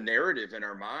built a narrative in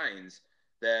our minds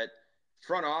that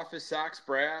front office, Sox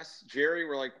brass, Jerry,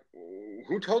 were like,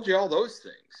 who told you all those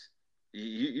things?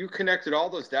 You connected all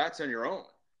those dots on your own.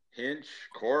 Hinch,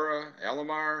 Cora,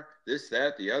 Alomar, this,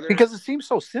 that, the other. Because it seems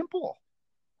so simple.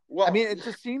 Well, I mean, it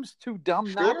just seems too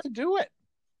dumb not to do it.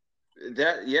 And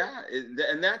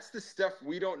that's the stuff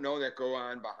we don't know that go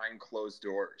on behind closed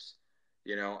doors.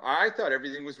 I thought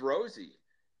everything was rosy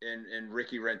in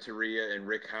Ricky Renteria and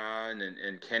Rick Hahn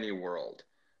and Kenny World.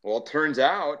 Well, it turns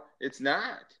out it's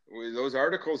not. Those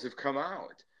articles have come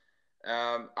out.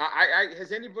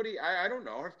 Has anybody? I don't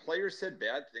know. Have players said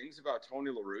bad things about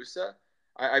Tony La Russa?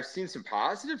 I've seen some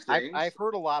positive things. I've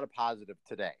heard a lot of positive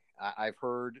today. I've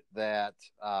heard that.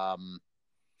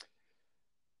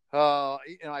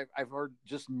 I've heard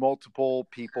just multiple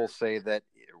people say that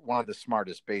one of the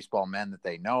smartest baseball men that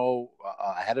they know,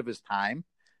 ahead of his time,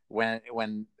 when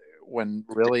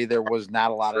really there was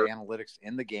not a lot of analytics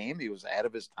in the game. He was ahead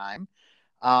of his time.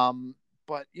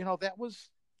 But that was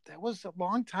a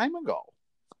long time ago.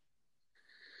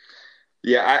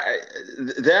 Yeah,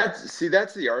 that's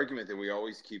the argument that we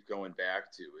always keep going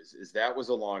back to is that was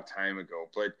a long time ago.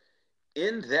 But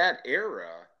in that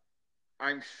era,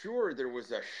 I'm sure there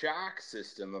was a shock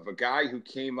system of a guy who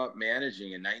came up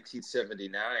managing in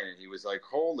 1979, and he was like,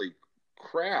 holy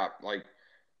crap, like,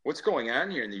 what's going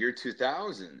on here in the year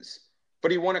 2000s?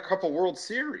 But he won a couple World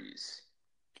Series,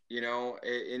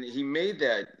 and he made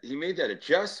that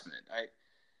adjustment.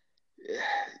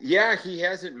 He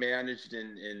hasn't managed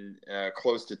in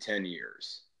close to 10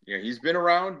 years. He's been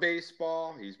around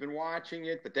baseball, he's been watching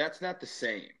it, but that's not the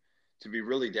same to be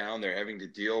really down there having to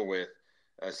deal with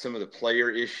some of the player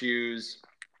issues,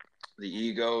 the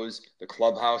egos, the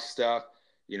clubhouse stuff,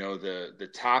 the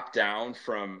top down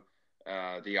from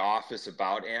the office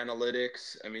about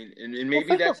analytics. I mean, and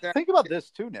maybe think about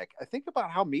this too, Nick. I think about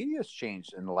how media has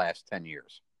changed in the last 10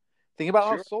 years. Think about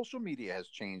how social media has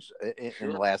changed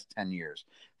in the last 10 years.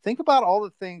 Think about all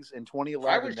the things in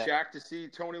 2011. I was shocked to see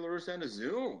Tony La Russa on a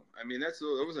Zoom. I mean, that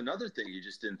was another thing you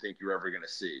just didn't think you were ever going to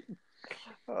see.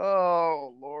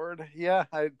 Oh Lord, yeah.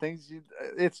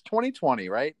 It's 2020,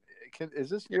 right? Is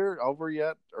this year over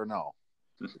yet, or no?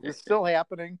 It's still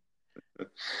happening.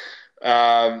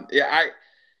 Again,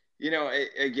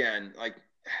 like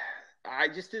I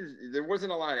just didn't. There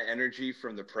wasn't a lot of energy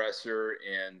from the presser,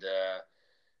 and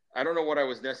I don't know what I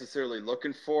was necessarily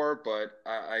looking for, but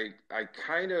I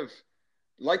kind of,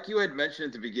 like you had mentioned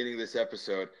at the beginning of this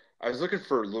episode, I was looking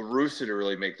for La Russa to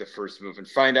really make the first move and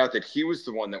find out that he was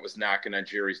the one that was knocking on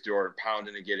Jerry's door and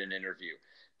pounding to get an interview.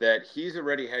 that he's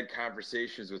already had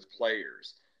conversations with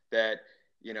players that,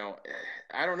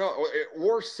 I don't know,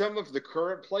 or some of the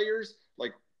current players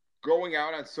like going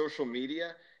out on social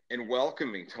media and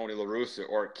welcoming Tony La Russa,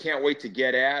 or can't wait to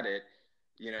get at it,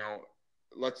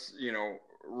 let's,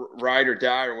 ride or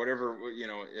die or whatever,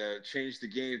 change the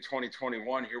game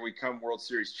 2021. Here we come, World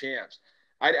Series champs.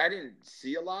 I didn't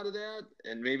see a lot of that,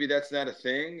 and maybe that's not a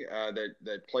thing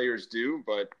that players do,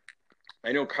 but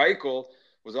I know Keuchel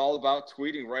was all about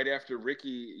tweeting right after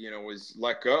Ricky, was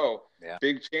let go. Yeah.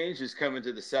 Big changes coming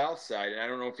to the South Side. And I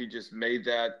don't know if he just made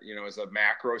that, as a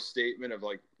macro statement of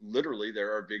like, literally,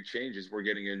 there are big changes. We're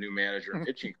getting a new manager and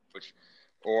pitching coach.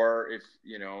 Or if,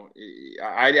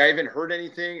 I haven't heard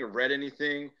anything or read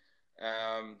anything.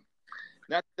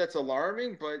 Not that's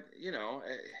alarming, but,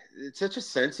 it's such a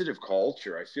sensitive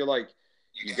culture. I feel like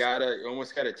you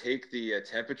almost got to take the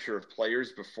temperature of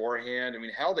players beforehand. I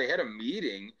mean, hell, they had a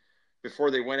meeting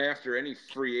before they went after any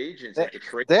free agents at the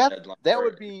trade deadline. That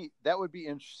would be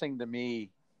interesting to me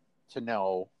to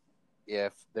know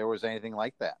if there was anything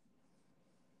like that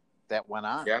went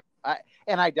on. Yeah.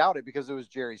 I doubt it, because it was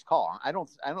Jerry's call. I don't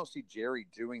see Jerry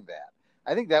doing that.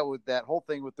 I think that whole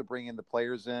thing with the bringing the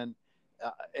players in,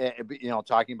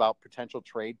 talking about potential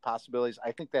trade possibilities,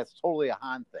 I think that's totally a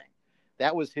Hahn thing.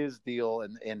 That was his deal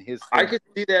and his thing. I could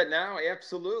see that now,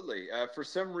 absolutely. For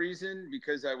some reason,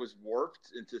 because I was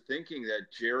warped into thinking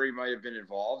that Jerry might have been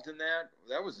involved in that.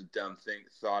 That was a dumb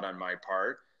thought on my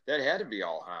part. That had to be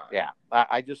all Hahn. Yeah,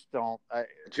 I just don't.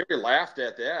 Jerry laughed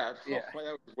at that. Yeah. Well,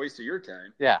 that was a waste of your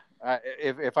time. Yeah,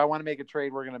 if I want to make a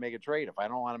trade, we're going to make a trade. If I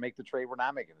don't want to make the trade, we're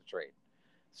not making the trade.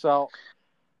 So,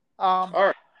 all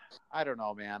right. I don't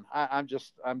know, man. I'm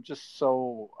just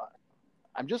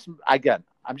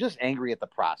angry at the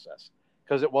process,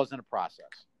 because it wasn't a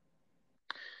process.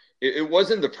 It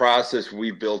wasn't the process we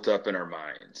built up in our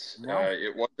minds. No.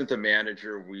 It wasn't the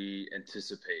manager we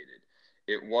anticipated.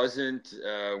 It wasn't,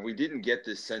 we didn't get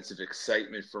this sense of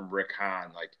excitement from Rick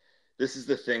Hahn. Like, this is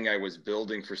the thing I was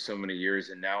building for so many years,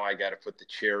 and now I got to put the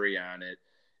cherry on it.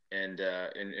 And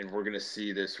we're going to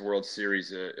see this World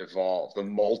Series evolve, the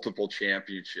multiple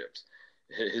championships.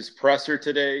 His presser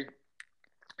today,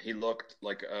 he looked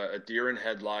like a deer in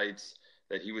headlights,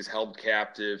 that he was held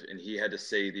captive and he had to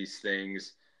say these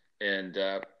things, and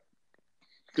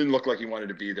didn't look like he wanted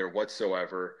to be there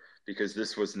whatsoever, because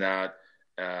this was not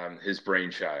his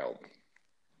brainchild.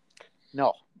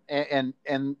 No. And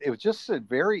it was just a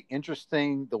very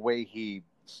interesting the way he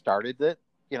started it,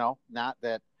 not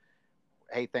that,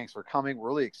 hey, thanks for coming. We're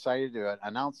really excited to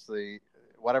announce the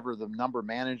number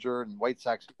manager and White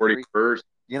Sox 41st.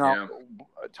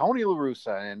 Tony La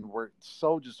Russa, and we're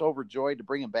so just overjoyed to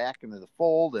bring him back into the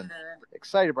fold and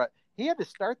excited about it. He had to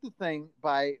start the thing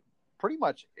by pretty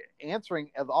much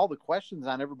answering all the questions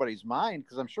on everybody's mind,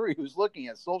 because I'm sure he was looking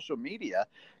at social media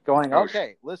going,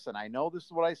 okay, listen, I know this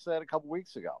is what I said a couple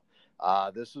weeks ago.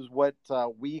 This is what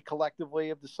we collectively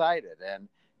have decided,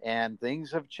 and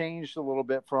things have changed a little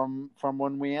bit from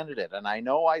when we ended it. And I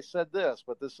know I said this,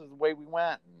 but this is the way we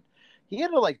went. And he had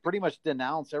to pretty much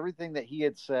denounce everything that he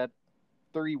had said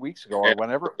 3 weeks ago or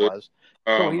whenever it was.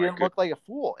 So he didn't look like a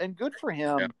fool. And good for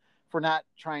him for not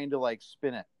trying to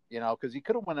spin it, because he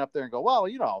could have went up there and go, well,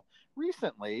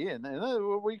 recently, and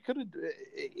we could have.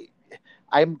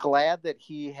 I'm glad that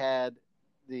he had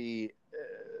the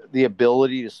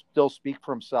ability to still speak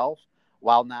for himself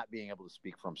while not being able to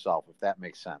speak for himself, if that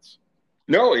makes sense.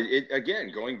 No,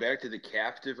 again, going back to the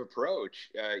captive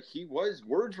approach, words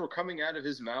were coming out of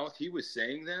his mouth. He was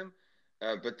saying them,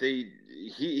 but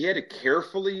he had to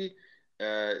carefully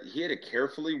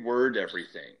word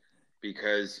everything,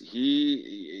 because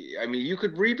you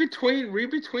could read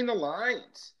between the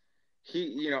lines.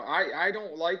 I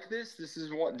don't like this. This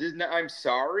is I'm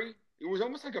sorry. It was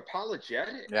almost like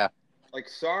apologetic. Yeah. Like,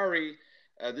 sorry.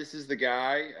 This is the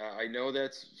guy. I know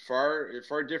that's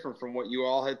far different from what you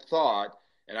all had thought,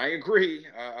 and I agree.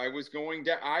 I was going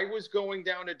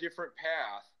down a different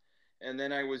path, and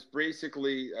then I was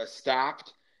basically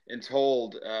stopped and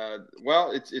told,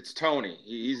 "Well, it's Tony.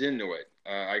 He's into it."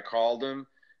 I called him,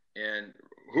 and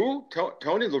who?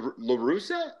 Tony La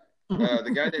Russa,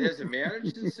 the guy that hasn't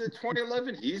managed since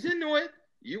 2011. He's into it.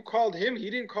 You called him. He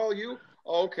didn't call you.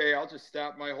 Okay, I'll just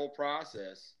stop my whole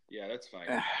process. Yeah, that's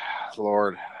fine.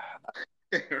 Lord.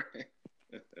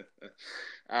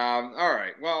 All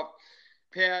right. Well,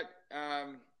 Pat,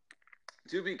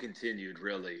 to be continued,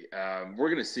 really. We're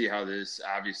going to see how this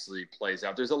obviously plays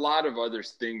out. There's a lot of other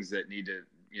things that need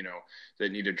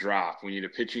to drop. We need a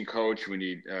pitching coach. We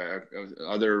need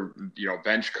other,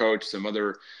 bench coach, some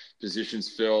other positions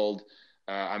filled.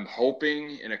 I'm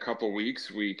hoping in a couple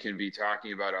weeks we can be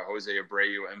talking about a Jose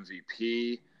Abreu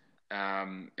MVP.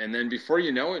 And then before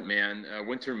you know it, man,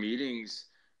 winter meetings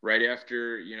right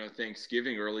after,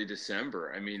 Thanksgiving, early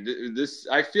December. I mean,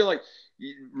 I feel like,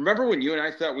 remember when you and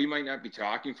I thought we might not be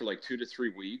talking for like 2 to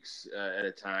 3 weeks at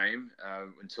a time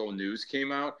until news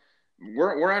came out?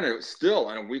 We're still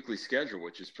on a weekly schedule,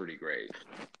 which is pretty great.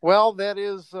 Well, that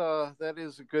is a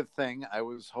good thing. I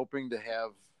was hoping to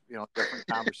have different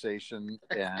conversation,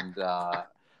 and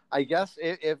I guess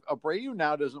if Abreu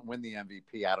now doesn't win the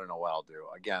MVP, I don't know what I'll do.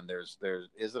 Again, there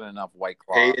isn't enough White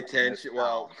Claw. Pay attention.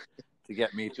 Well, to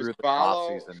get me through the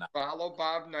offseason now. Follow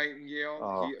Bob Nightingale.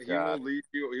 Oh, he will lead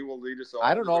you. He will lead us all.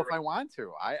 I don't know if I want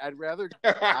to. I'd rather.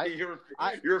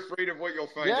 You're afraid of what you'll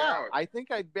find out. Yeah, I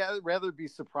think I'd rather be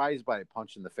surprised by a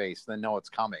punch in the face than know it's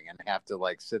coming and have to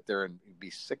sit there and be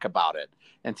sick about it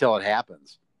until it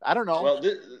happens. I don't know. Well,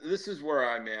 this is where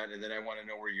I'm at, and then I want to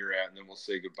know where you're at, and then we'll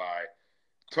say goodbye.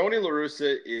 Tony La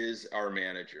Russa is our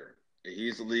manager.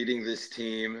 He's leading this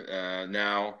team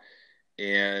now.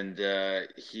 And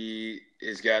he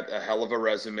has got a hell of a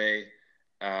resume.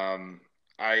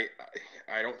 I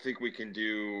don't think we can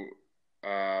do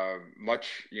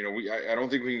much. I don't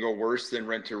think we can go worse than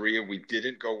Renteria. We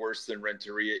didn't go worse than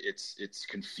Renteria. It's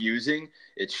confusing.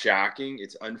 It's shocking.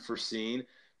 It's unforeseen.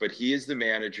 But he is the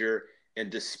manager,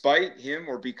 and despite him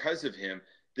or because of him,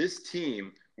 this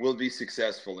team will be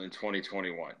successful in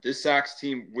 2021. This Sox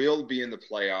team will be in the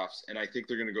playoffs, and I think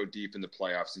they're going to go deep in the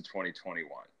playoffs in 2021.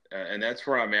 And that's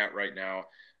where I'm at right now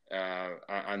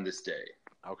on this day.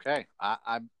 Okay,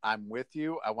 I'm with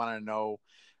you. I want to know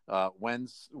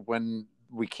when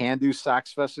we can do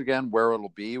Sox Fest again. Where it'll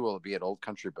be? Will it be at Old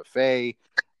Country Buffet?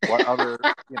 What other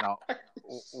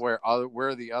where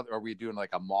are the other? Are we doing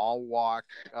like a mall walk?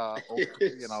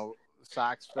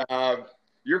 Sox Fest.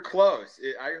 You're close.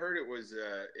 I heard it was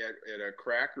at a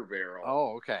Cracker Barrel.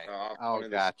 Oh, okay.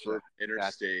 Gotcha.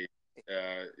 Interstate.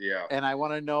 Yeah. And I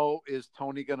want to know, is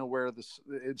Tony going to wear the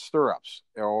stirrups,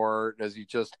 or does he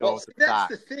just go with the That's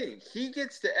the thing. He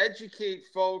gets to educate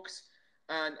folks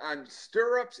on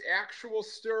stirrups, actual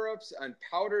stirrups, on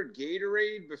powdered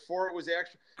Gatorade before it was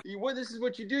actual. This is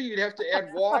what you do. You'd have to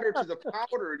add water to the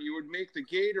powder, and you would make the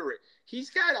Gatorade. He's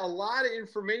got a lot of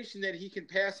information that he can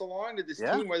pass along to this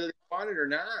team, whether they want it or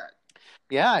not.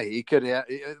 Yeah, he could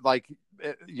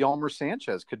Yolmer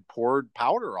Sanchez could pour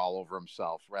powder all over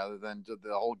himself rather than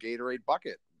the whole Gatorade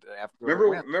bucket.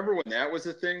 Remember when that was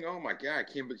a thing? Oh my God!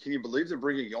 Can you believe they're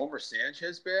bringing Yolmer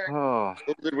Sanchez back? Oh,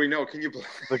 little did we know? Can you believe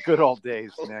the good old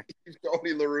days, Nick?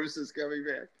 Tony La Russa's coming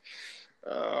back.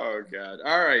 Oh God!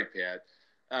 All right,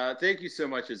 Pat. Thank you so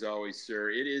much as always,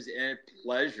 sir. It is a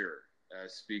pleasure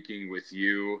speaking with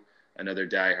you, another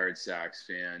diehard Sox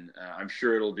fan. I'm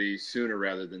sure it'll be sooner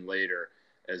rather than later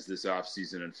as this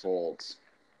offseason unfolds.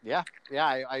 Yeah.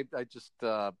 I just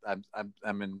I'm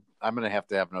going to have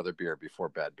another beer before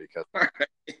bed because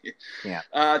can't.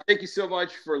 Thank you so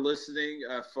much for listening,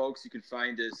 folks. You can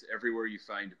find us everywhere you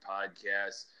find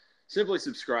podcasts. Simply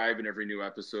subscribe, and every new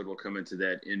episode will come into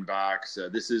that inbox.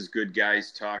 This is Good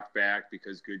Guys Talk Back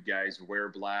because good guys wear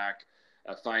black.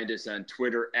 Find us on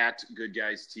Twitter at Good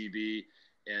Guys TV.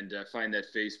 And find that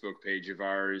Facebook page of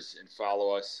ours and follow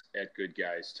us at Good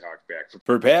Guys Talk Back.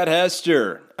 For Pat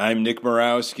Hester, I'm Nick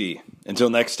Morawski.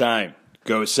 Until next time,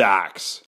 go Sox.